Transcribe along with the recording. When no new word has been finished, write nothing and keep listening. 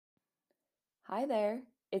Hi there,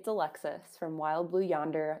 it's Alexis from Wild Blue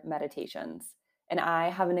Yonder Meditations, and I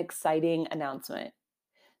have an exciting announcement.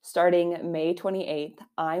 Starting May 28th,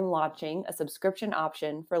 I'm launching a subscription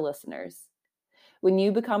option for listeners. When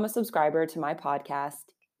you become a subscriber to my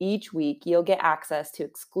podcast, each week you'll get access to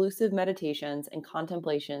exclusive meditations and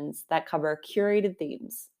contemplations that cover curated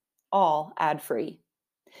themes, all ad free.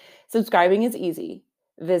 Subscribing is easy.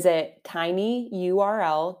 Visit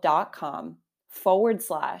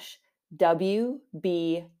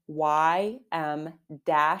tinyurl.com/WBYM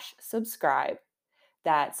subscribe.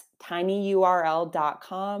 That's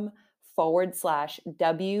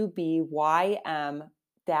tinyurl.com/WBYM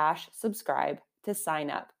subscribe to sign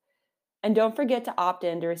up. And don't forget to opt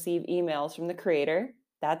in to receive emails from the creator,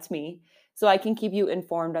 that's me, so I can keep you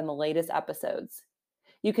informed on the latest episodes.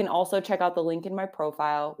 You can also check out the link in my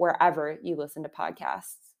profile wherever you listen to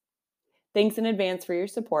podcasts. Thanks in advance for your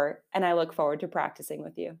support, and I look forward to practicing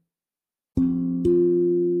with you.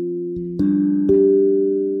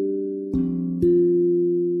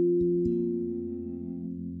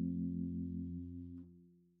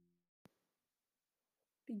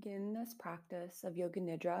 Begin this practice of Yoga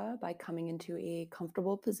Nidra by coming into a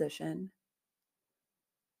comfortable position,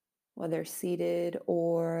 whether seated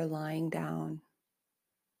or lying down.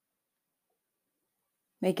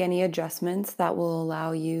 Make any adjustments that will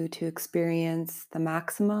allow you to experience the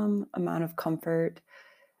maximum amount of comfort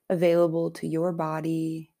available to your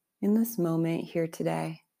body in this moment here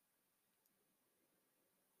today.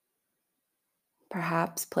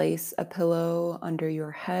 Perhaps place a pillow under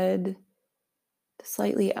your head to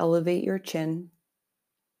slightly elevate your chin.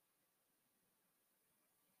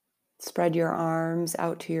 Spread your arms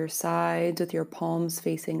out to your sides with your palms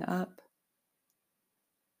facing up.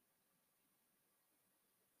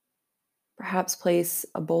 Perhaps place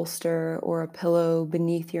a bolster or a pillow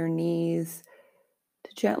beneath your knees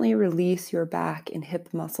to gently release your back and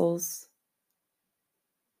hip muscles.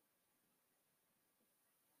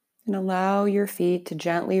 And allow your feet to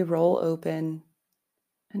gently roll open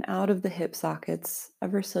and out of the hip sockets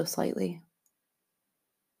ever so slightly.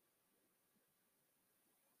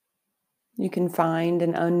 You can find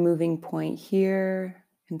an unmoving point here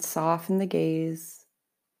and soften the gaze,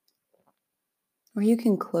 or you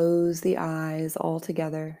can close the eyes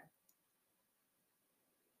altogether.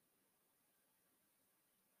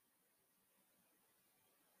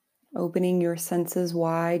 Opening your senses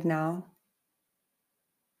wide now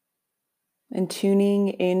and tuning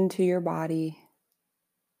into your body.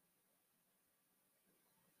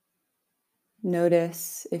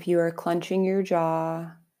 Notice if you are clenching your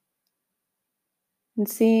jaw and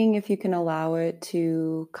seeing if you can allow it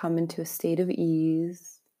to come into a state of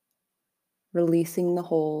ease, releasing the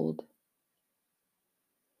hold.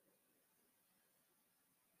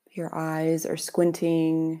 If your eyes are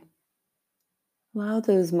squinting, allow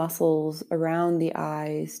those muscles around the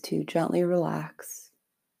eyes to gently relax.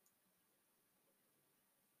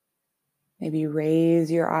 Maybe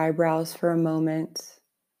raise your eyebrows for a moment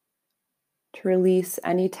to release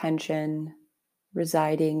any tension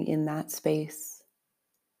residing in that space.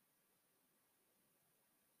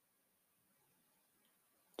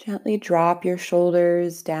 Gently drop your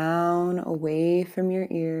shoulders down away from your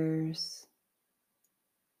ears.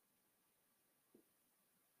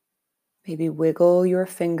 Maybe wiggle your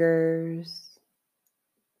fingers.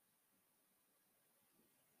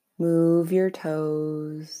 Move your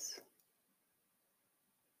toes.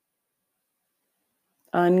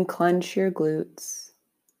 Unclench your glutes.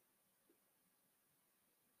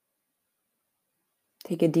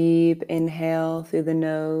 Take a deep inhale through the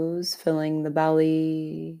nose, filling the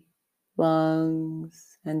belly,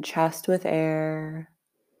 lungs, and chest with air.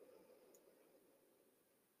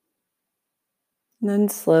 And then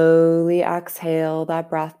slowly exhale that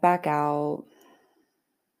breath back out.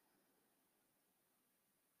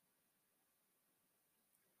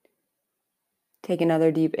 Take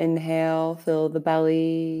another deep inhale, fill the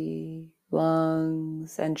belly,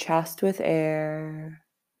 lungs, and chest with air.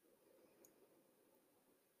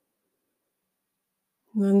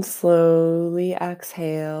 And then slowly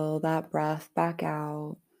exhale that breath back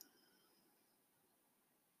out.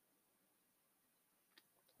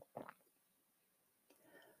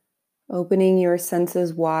 Opening your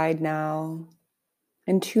senses wide now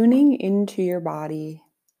and tuning into your body.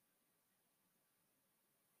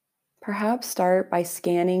 Perhaps start by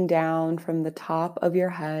scanning down from the top of your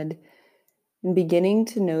head and beginning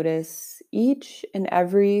to notice each and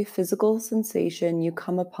every physical sensation you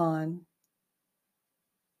come upon.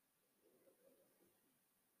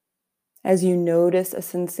 As you notice a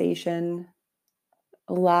sensation,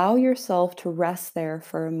 allow yourself to rest there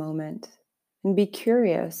for a moment. and be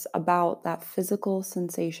curious about that physical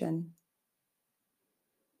sensation.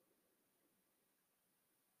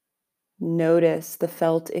 Notice the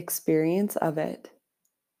felt experience of it,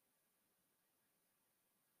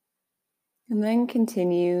 and then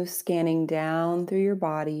continue scanning down through your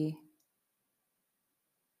body,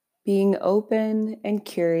 being open and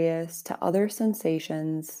curious to other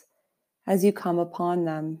sensations as you come upon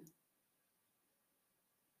them,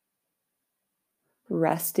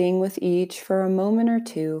 resting with each for a moment or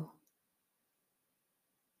two,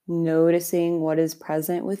 noticing what is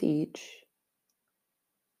present with each,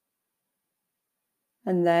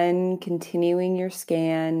 and then continuing your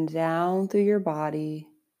scan down through your body,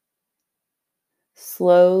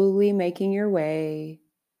 slowly making your way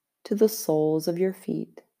to the soles of your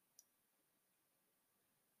feet.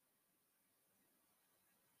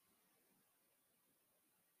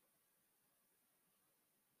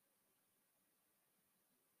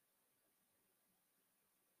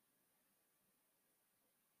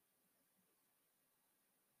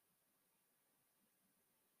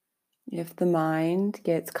 If the mind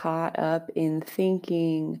gets caught up in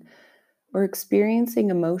thinking or experiencing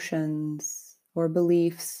emotions or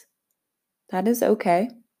beliefs, that is okay.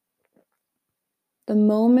 The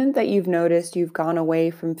moment that you've noticed you've gone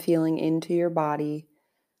away from feeling into your body,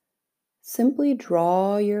 simply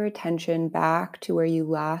draw your attention back to where you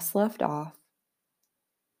last left off,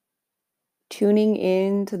 tuning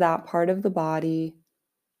in to that part of the body,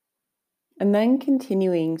 and then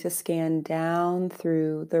continuing to scan down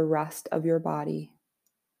through the rest of your body.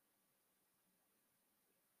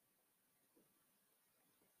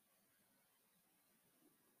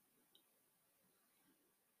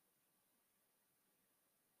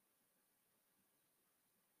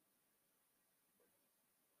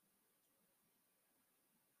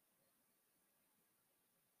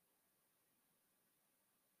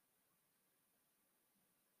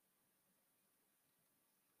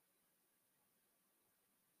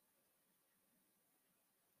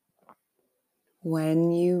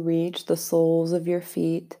 When you reach the soles of your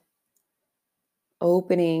feet,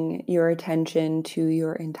 opening your attention to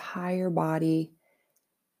your entire body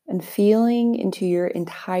and feeling into your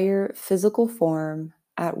entire physical form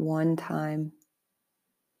at one time.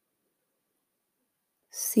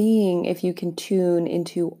 Seeing if you can tune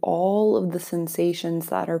into all of the sensations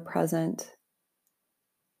that are present.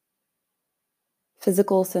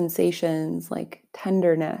 Physical sensations like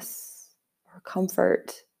tenderness or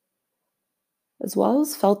comfort, as well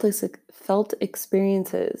as felt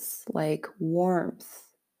experiences like warmth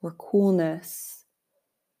or coolness,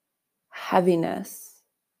 heaviness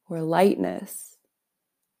or lightness.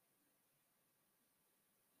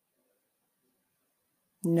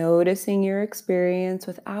 Noticing your experience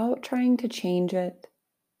without trying to change it.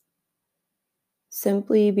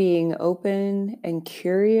 Simply being open and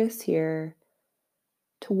curious here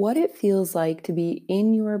to what it feels like to be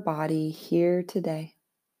in your body here today.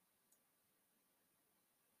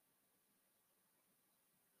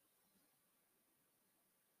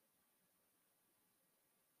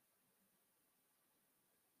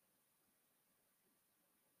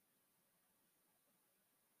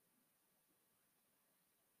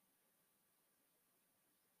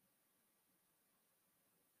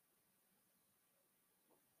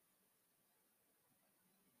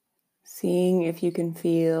 Seeing if you can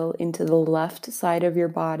feel into the left side of your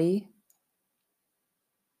body,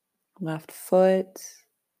 left foot,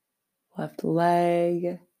 left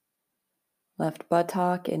leg, left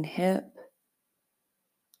buttock and hip,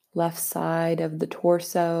 left side of the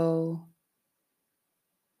torso,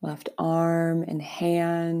 left arm and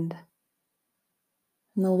hand,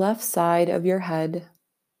 and the left side of your head.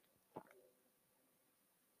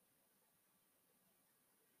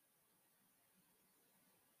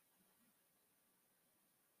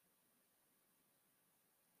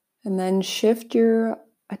 And then shift your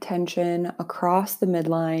attention across the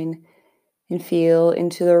midline and feel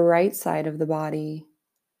into the right side of the body,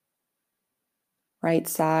 right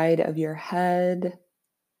side of your head,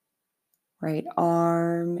 right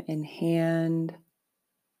arm and hand,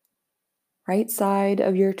 right side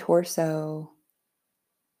of your torso,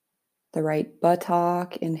 the right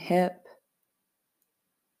buttock and hip,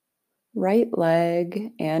 right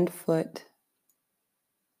leg and foot.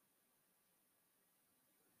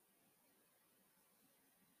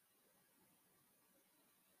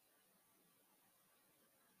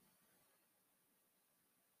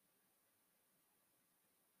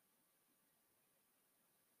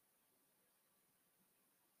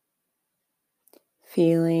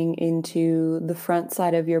 Feeling into the front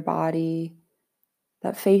side of your body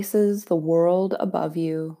that faces the world above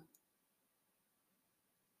you.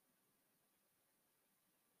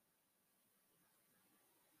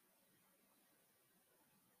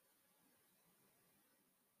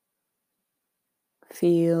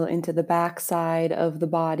 Feel into the backside of the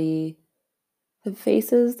body that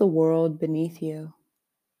faces the world beneath you.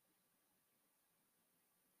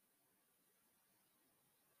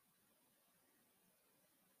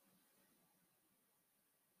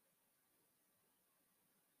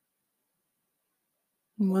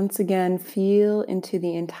 And once again, feel into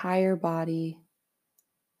the entire body,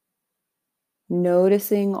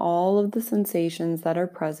 noticing all of the sensations that are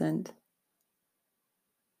present,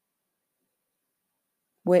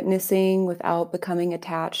 witnessing without becoming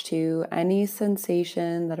attached to any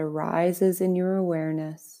sensation that arises in your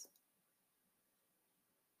awareness.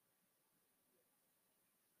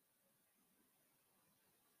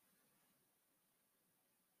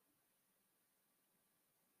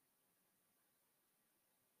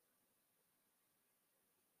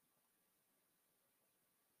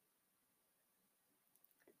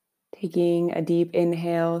 Taking a deep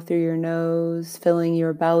inhale through your nose, filling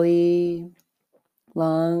your belly,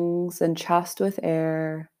 lungs, and chest with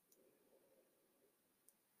air.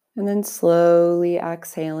 And then slowly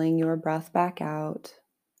exhaling your breath back out.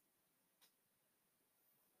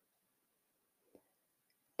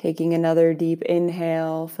 Taking another deep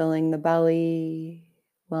inhale, filling the belly,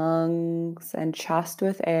 lungs, and chest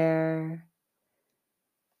with air.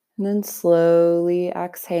 And then slowly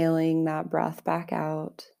exhaling that breath back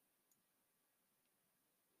out.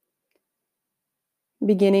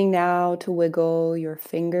 Beginning now to wiggle your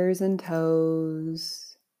fingers and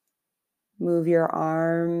toes. Move your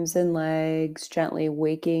arms and legs, gently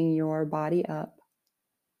waking your body up.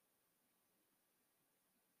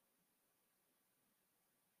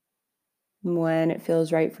 When it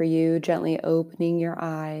feels right for you, gently opening your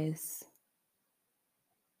eyes.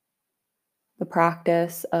 The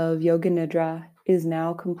practice of Yoga Nidra is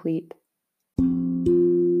now complete.